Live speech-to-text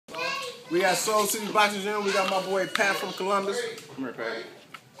We got Soul City Boxing Gym. We got my boy Pat from Columbus. Come here, Pat.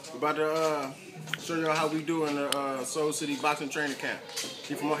 We about to show y'all how we do in the Soul City Boxing Training Camp.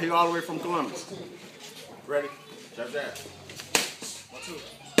 He all the way from Columbus. Ready? Jab jab. 1, 2,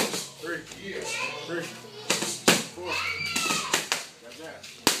 3, 3, 4. Jab jab.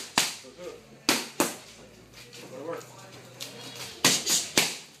 Good. Go to work.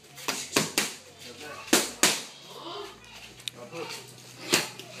 Jab jab. Up hook.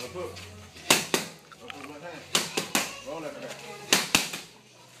 Up hook. Up hook left hand. Roll left hand.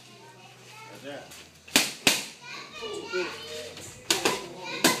 Jab jab. Good.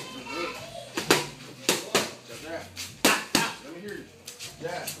 Jab jab. Let me hear you.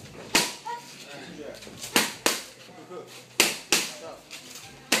 Jab. Jab. Hook. Stop.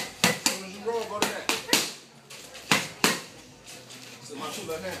 As soon as you roll, go to that. So my two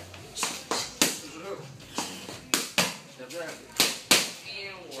left hand. Use your hook. Jab jab.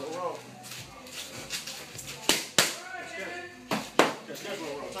 Roll. Catch,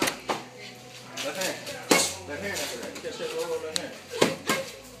 roll. Time. Left hand. Left hand after that. Catch, roll, left hand.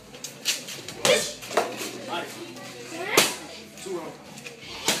 Body. 2 on.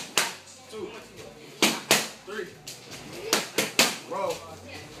 2. 3. Roll.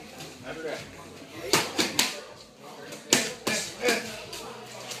 After that.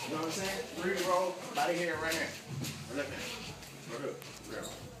 You know what I'm saying? 3 roll. Body here right now. Left hand. Good.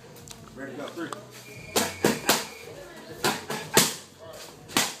 Ready to go. 3.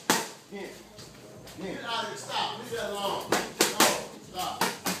 Yeah. Stop. Leave that alone. No. Stop. 1,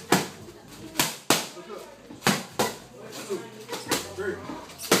 2, 3,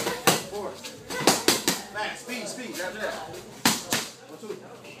 4. Back. Speed. Jab jab. 1, 2,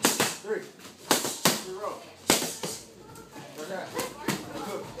 3. 3 roll. Jab jab. 1,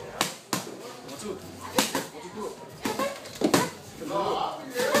 2. 1, 2. 1, 2, good.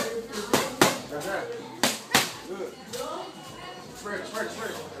 Jab jab. Good. Spread.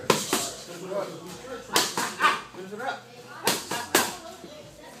 Finish it up. Finish it up.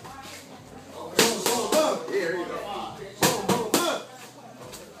 Yeah, here you go.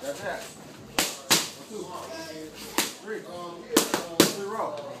 That's that. 1, 2, 3. 3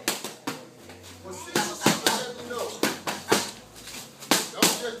 roll.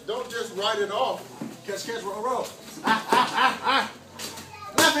 Don't just write it off. Catch, roll.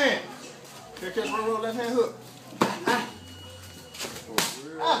 Left hand. Catch, roll, left hand hook.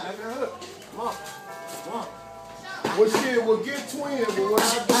 Left hand hook. Come on. Well, shit, we'll get twin, but what I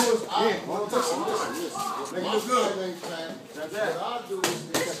do is, One touch. Make it look good. What I do is,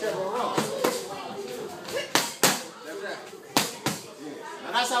 Catch, roll.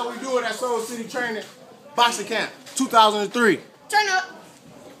 Now that's how we do it at Soul City Training Boxing Camp 2003. Turn up.